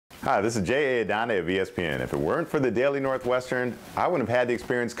Hi, this is J.A. Adande of ESPN. If it weren't for the Daily Northwestern, I wouldn't have had the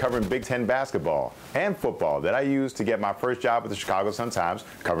experience covering Big Ten basketball and football that I used to get my first job with the Chicago Sun-Times,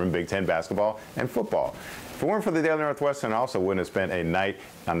 covering Big Ten basketball and football. If it weren't for the Daily Northwestern, I also wouldn't have spent a night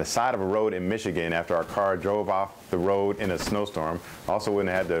on the side of a road in Michigan after our car drove off the road in a snowstorm. I also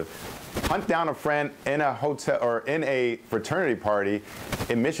wouldn't have had to hunt down a friend in a hotel or in a fraternity party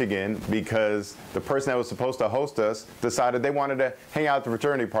in Michigan because the person that was supposed to host us decided they wanted to hang out at the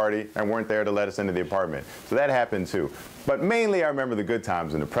fraternity party and weren't there to let us into the apartment. So that happened too. But mainly I remember the good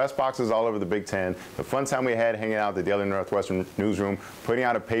times in the press boxes all over the Big Ten, the fun time we had hanging out at the Daily Northwestern newsroom, putting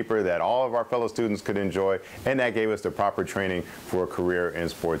out a paper that all of our fellow students could enjoy, and that gave us the proper training for a career in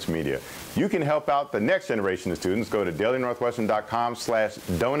sports media. You can help out the next generation of students. Go to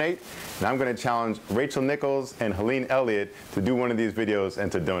dailynorthwestern.com/donate, and I'm going to challenge Rachel Nichols and Helene Elliott to do one of these videos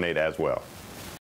and to donate as well.